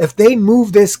UFC. If they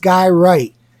move this guy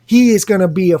right, he is going to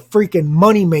be a freaking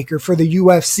moneymaker for the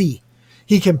UFC.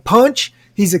 He can punch,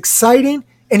 he's exciting,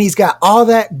 and he's got all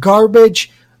that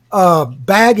garbage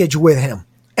baggage with him.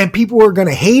 And people are going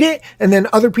to hate it, and then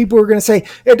other people are going to say,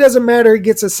 it doesn't matter, he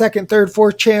gets a second, third,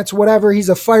 fourth chance, whatever, he's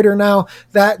a fighter now,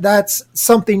 that's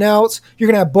something else. You're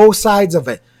going to have both sides of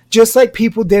it, just like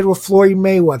people did with Floyd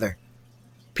Mayweather.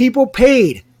 People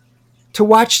paid to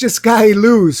watch this guy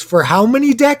lose for how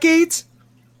many decades?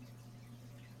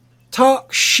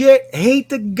 Talk shit, hate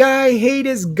the guy, hate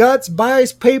his guts, buy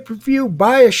his pay-per-view,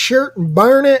 buy a shirt and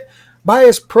burn it, buy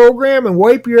his program and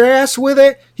wipe your ass with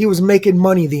it. He was making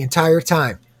money the entire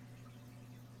time.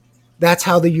 That's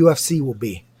how the UFC will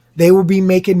be. They will be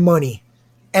making money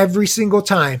every single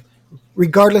time,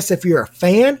 regardless if you're a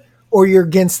fan or you're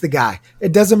against the guy.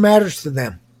 It doesn't matter to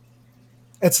them.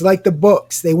 It's like the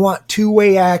books. They want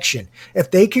two-way action. If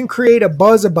they can create a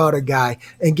buzz about a guy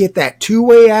and get that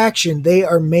two-way action, they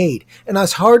are made. And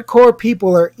us hardcore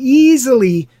people are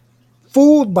easily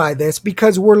fooled by this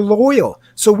because we're loyal.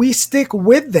 So we stick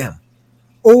with them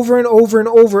over and over and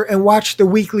over and watch the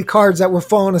weekly cards that we're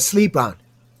falling asleep on.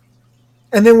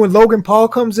 And then when Logan Paul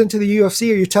comes into the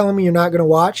UFC, are you telling me you're not going to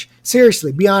watch?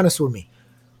 Seriously, be honest with me.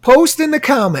 Post in the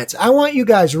comments. I want you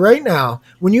guys right now,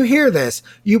 when you hear this,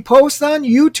 you post on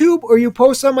YouTube or you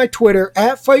post on my Twitter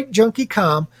at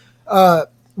FightJunkieCom.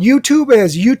 YouTube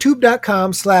is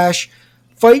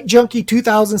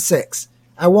youtube.com/FightJunkie2006.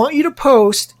 I want you to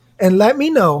post and let me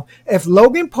know if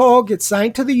Logan Paul gets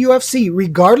signed to the UFC,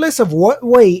 regardless of what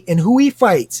weight and who he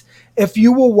fights, if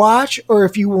you will watch or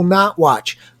if you will not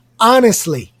watch.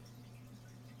 Honestly.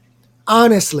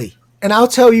 And I'll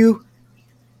tell you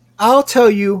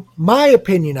my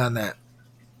opinion on that.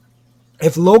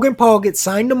 If Logan Paul gets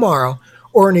signed tomorrow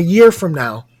or in a year from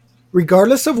now,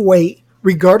 regardless of weight,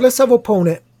 regardless of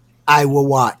opponent, I will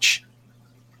watch.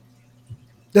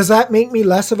 Does that make me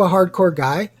less of a hardcore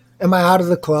guy? Am I out of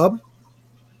the club?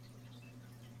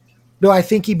 Do I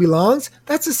think he belongs?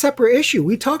 That's a separate issue.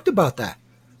 We talked about that.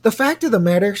 The fact of the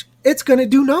matter is, it's going to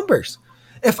do numbers.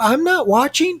 If I'm not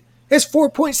watching, his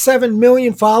 4.7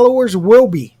 million followers will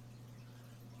be.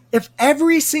 If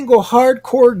every single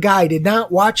hardcore guy did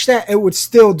not watch that, it would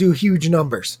still do huge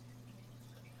numbers.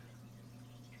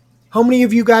 How many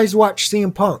of you guys watch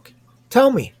CM Punk? Tell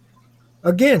me.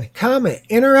 Again, comment,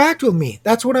 interact with me.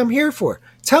 That's what I'm here for.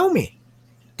 Tell me.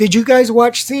 Did you guys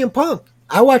watch CM Punk?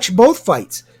 I watched both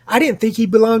fights. I didn't think he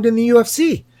belonged in the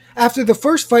UFC. After the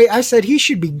first fight, I said he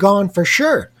should be gone for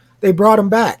sure. They brought him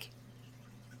back.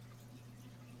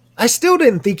 I still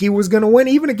didn't think he was going to win,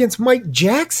 even against Mike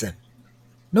Jackson.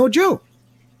 No joke.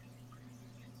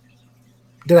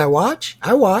 Did I watch?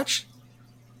 I watched.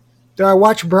 Did I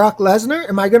watch Brock Lesnar?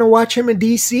 Am I going to watch him in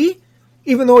DC?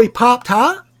 Even though he popped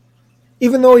hot?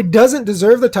 Even though he doesn't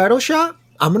deserve the title shot?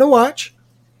 I'm going to watch.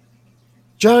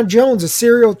 John Jones, a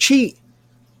serial cheat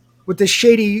with this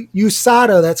shady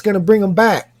USADA that's going to bring him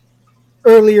back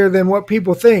earlier than what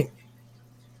people think.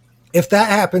 If that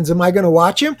happens, am I going to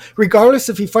watch him? Regardless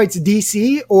if he fights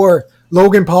DC or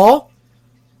Logan Paul?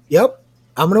 Yep,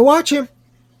 I'm going to watch him.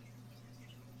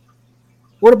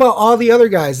 What about all the other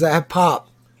guys that have popped,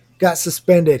 got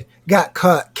suspended, got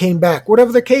cut, came back,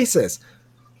 whatever the case is,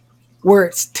 where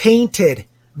it's tainted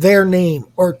their name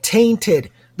or tainted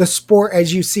the sport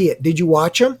as you see it? Did you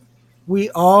watch them? We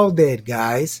all did,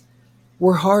 guys.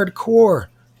 We're hardcore.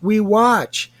 We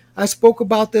watch. I spoke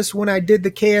about this when I did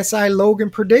the KSI Logan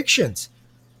predictions.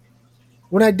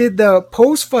 When I did the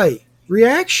post-fight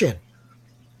reaction.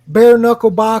 Bare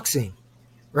knuckle boxing.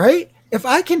 Right? If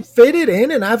I can fit it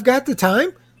in and I've got the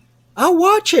time, I'll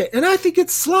watch it. And I think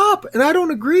it's slop. And I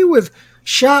don't agree with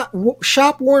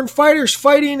shop-worn fighters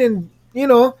fighting and,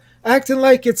 acting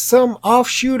like it's some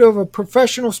offshoot of a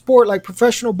professional sport like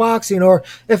professional boxing, or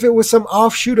if it was some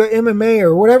offshoot of MMA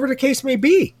or whatever the case may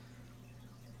be.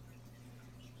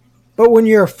 But when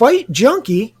you're a fight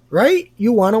junkie, right,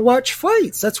 you want to watch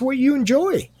fights. That's what you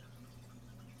enjoy.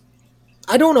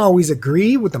 I don't always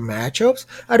agree with the matchups.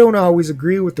 I don't always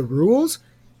agree with the rules.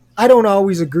 I don't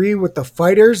always agree with the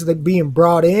fighters that are being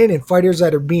brought in and fighters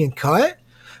that are being cut.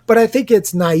 But I think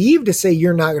it's naive to say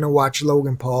you're not going to watch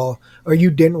Logan Paul, or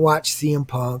you didn't watch CM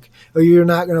Punk, or you're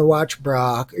not going to watch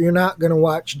Brock, or you're not going to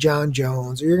watch John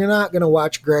Jones, or you're not going to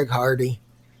watch Greg Hardy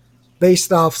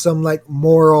based off some like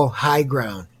moral high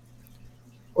ground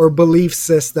or belief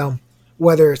system,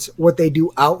 whether it's what they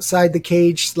do outside the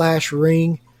cage /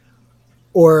 ring,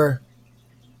 or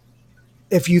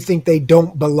if you think they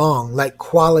don't belong, like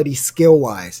quality skill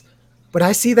wise. But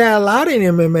I see that a lot in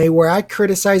MMA where I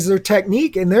criticize their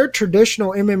technique, and they're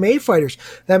traditional MMA fighters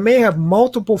that may have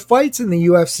multiple fights in the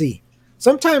UFC.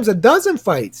 Sometimes a dozen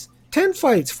fights, 10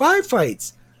 fights, 5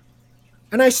 fights.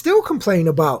 And I still complain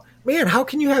about, man, how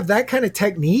can you have that kind of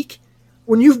technique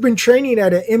when you've been training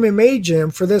at an MMA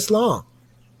gym for this long?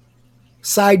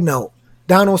 Side note,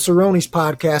 Donald Cerrone's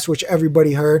podcast, which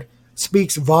everybody heard,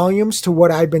 speaks volumes to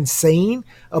what I've been saying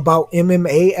about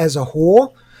MMA as a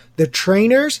whole. The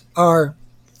trainers are,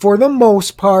 for the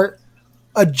most part,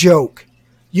 a joke.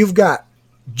 You've got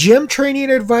gym training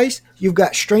advice, you've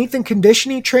got strength and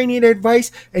conditioning training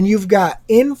advice, and you've got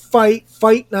in-fight,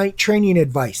 fight night training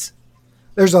advice.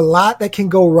 There's a lot that can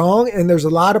go wrong, and there's a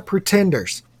lot of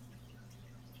pretenders.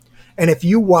 And if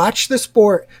you watch the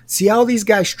sport, see how these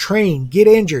guys train, get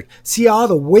injured, see all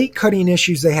the weight cutting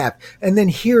issues they have, and then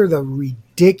hear the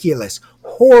ridiculous,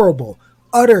 horrible,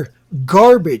 utter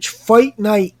garbage fight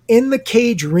night in the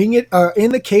cage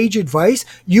advice,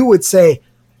 you would say,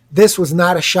 this was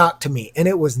not a shock to me. And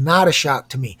it was not a shock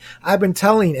to me. I've been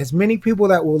telling as many people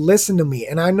that will listen to me,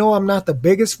 and I know I'm not the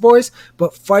biggest voice,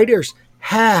 but fighters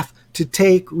have to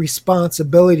take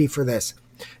responsibility for this.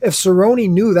 If Cerrone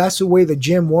knew that's the way the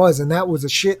gym was and that was the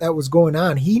shit that was going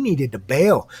on, he needed to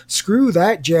bail. Screw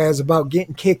that jazz about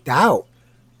getting kicked out.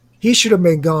 He should have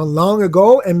been gone long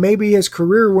ago, and maybe his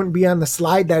career wouldn't be on the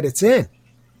slide that it's in.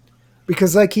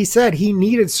 Because like he said, he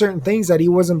needed certain things that he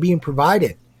wasn't being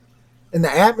provided. And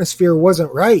the atmosphere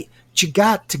wasn't right. But you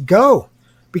got to go.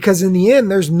 Because in the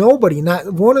end, there's nobody,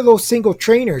 not one of those single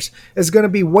trainers is going to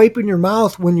be wiping your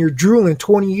mouth when you're drooling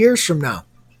 20 years from now.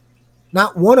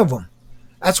 Not one of them.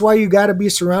 That's why you got to be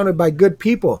surrounded by good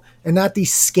people and not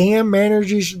these scam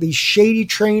managers, these shady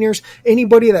trainers.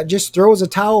 Anybody that just throws a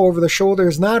towel over the shoulder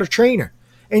is not a trainer.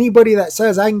 Anybody that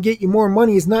says, I can get you more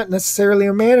money is not necessarily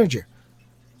a manager.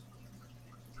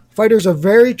 Fighters are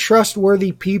very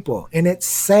trustworthy people, and it's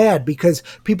sad because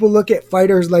people look at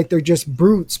fighters like they're just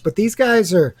brutes, but these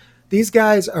guys are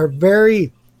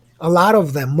very, a lot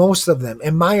of them, most of them,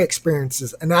 in my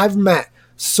experiences, and I've met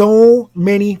so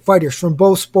many fighters from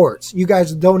both sports. You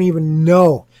guys don't even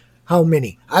know how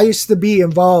many. I used to be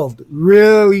involved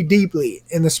really deeply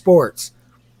in the sports.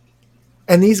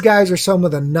 And these guys are some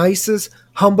of the nicest,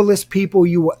 humblest people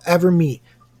you will ever meet,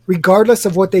 regardless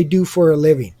of what they do for a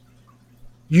living.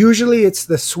 Usually it's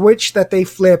the switch that they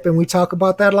flip, and we talk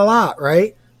about that a lot,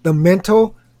 right? The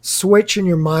mental switch in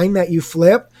your mind that you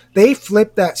flip. They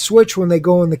flip that switch when they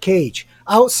go in the cage.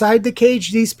 Outside the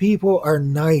cage, these people are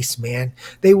nice, man.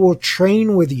 They will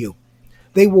train with you.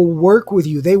 They will work with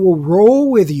you. They will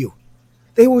roll with you.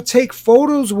 They will take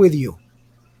photos with you.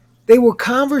 They will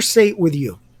conversate with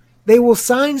you. They will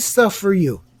sign stuff for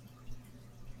you.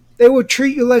 They will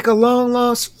treat you like a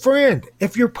long-lost friend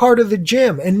if you're part of the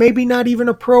gym and maybe not even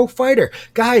a pro fighter.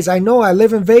 Guys, I know I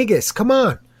live in Vegas. Come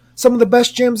on. Some of the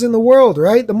best gyms in the world,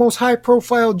 right? The most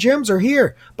high-profile gyms are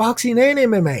here. Boxing and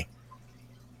MMA.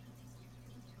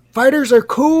 Fighters are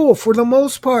cool for the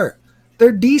most part.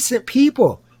 They're decent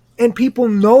people. And people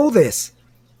know this.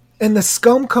 And the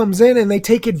scum comes in and they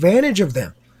take advantage of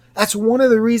them. That's one of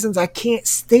the reasons I can't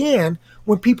stand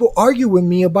when people argue with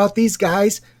me about these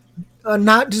guys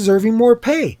not deserving more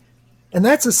pay. And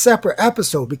that's a separate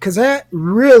episode because that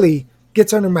really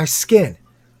gets under my skin.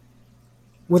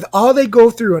 With all they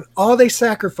go through and all they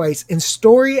sacrifice and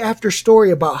story after story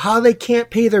about how they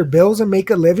can't pay their bills and make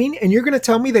a living, and you're going to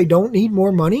tell me they don't need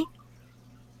more money?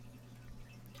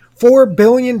 $4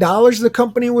 billion the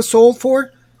company was sold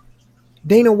for?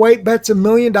 Dana White bets $1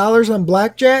 million on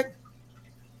blackjack?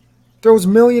 Throws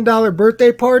 $1 million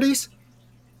birthday parties?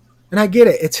 And I get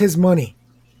it, it's his money.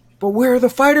 But where are the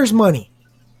fighters' money?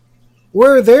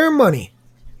 Where are their money?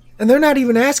 And they're not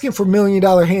even asking for $1 million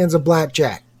hands of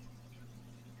blackjack.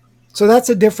 So that's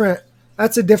a different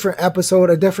episode,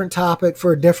 a different topic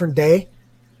for a different day.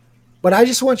 But I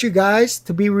just want you guys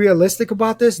to be realistic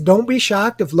about this. Don't be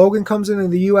shocked if Logan comes into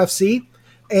the UFC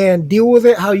and deal with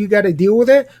it how you got to deal with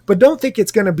it. But don't think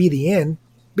it's going to be the end,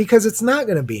 because it's not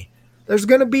going to be. There's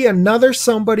going to be another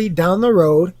somebody down the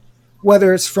road,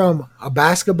 whether it's from a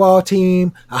basketball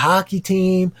team, a hockey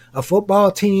team, a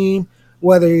football team,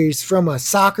 whether he's from a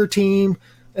soccer team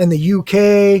in the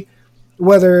UK,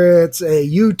 whether it's a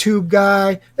YouTube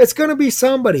guy, it's going to be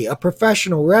somebody, a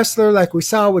professional wrestler like we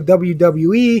saw with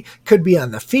WWE, could be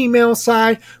on the female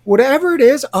side. Whatever it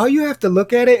is, all you have to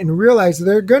look at it and realize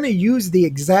they're going to use the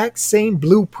exact same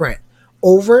blueprint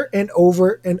over and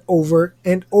over and over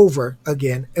and over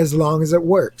again as long as it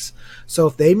works. So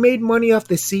if they made money off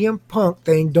the CM Punk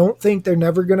thing, don't think they're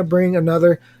never going to bring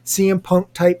another CM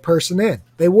Punk type person in.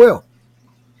 They will.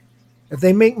 If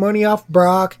they make money off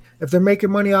Brock, if they're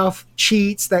making money off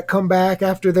cheats that come back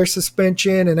after their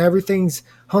suspension and everything's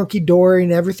hunky-dory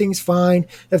and everything's fine,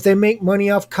 if they make money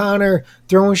off Connor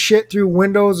throwing shit through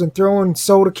windows and throwing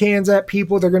soda cans at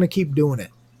people, they're going to keep doing it.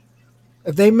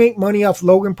 If they make money off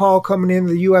Logan Paul coming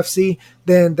into the UFC,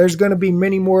 then there's going to be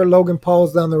many more Logan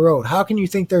Pauls down the road. How can you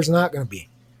think there's not going to be?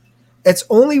 It's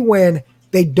only when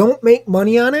they don't make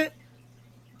money on it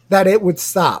that it would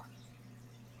stop.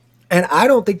 And I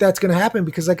don't think that's going to happen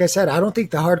because, like I said, I don't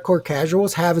think the hardcore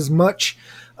casuals have as much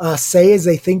say as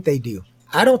they think they do.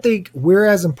 I don't think we're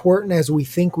as important as we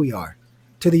think we are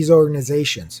to these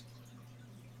organizations.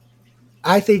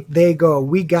 I think they go,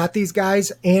 we got these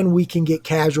guys and we can get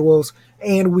casuals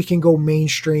and we can go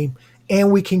mainstream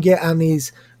and we can get on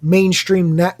these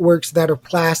mainstream networks that are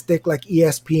plastic like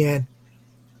ESPN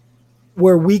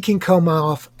where we can come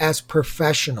off as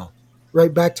professional.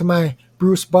 Right back to my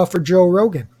Bruce Buffer, Joe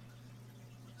Rogan.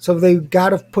 So they've got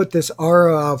to put this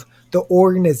aura of the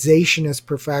organization is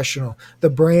professional. The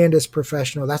brand is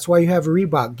professional. That's why you have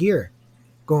Reebok gear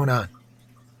going on.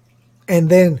 And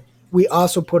then we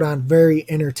also put on very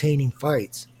entertaining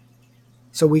fights.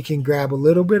 So we can grab a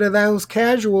little bit of those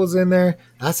casuals in there.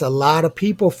 That's a lot of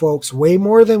people, folks. Way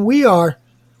more than we are.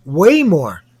 Way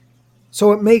more.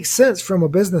 So it makes sense from a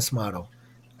business model.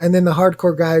 And then the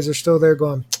hardcore guys are still there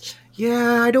going,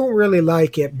 yeah, I don't really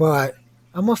like it, but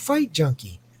I'm a fight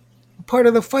junkie. I'm part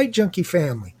of the fight junkie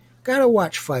family. Gotta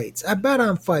watch fights. I bet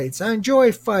on fights. I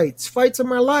enjoy fights. Fights are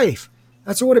my life.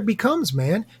 That's what it becomes,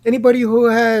 man. Anybody who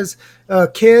has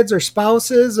kids or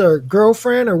spouses or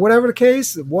girlfriend or whatever the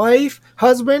case, wife,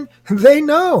 husband, they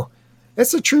know.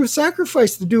 It's a true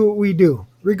sacrifice to do what we do,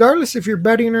 regardless if you're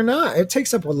betting or not. It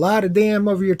takes up a lot of damn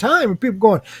of your time. And people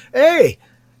going, hey,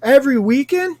 every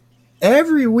weekend,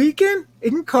 it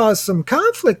can cause some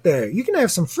conflict there. You can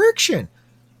have some friction.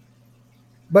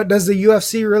 But does the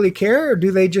UFC really care, or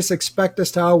do they just expect us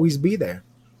to always be there?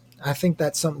 I think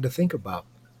that's something to think about.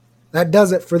 That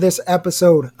does it for this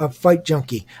episode of Fight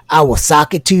Junkie. I will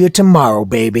sock it to you tomorrow,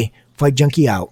 baby. Fight Junkie out.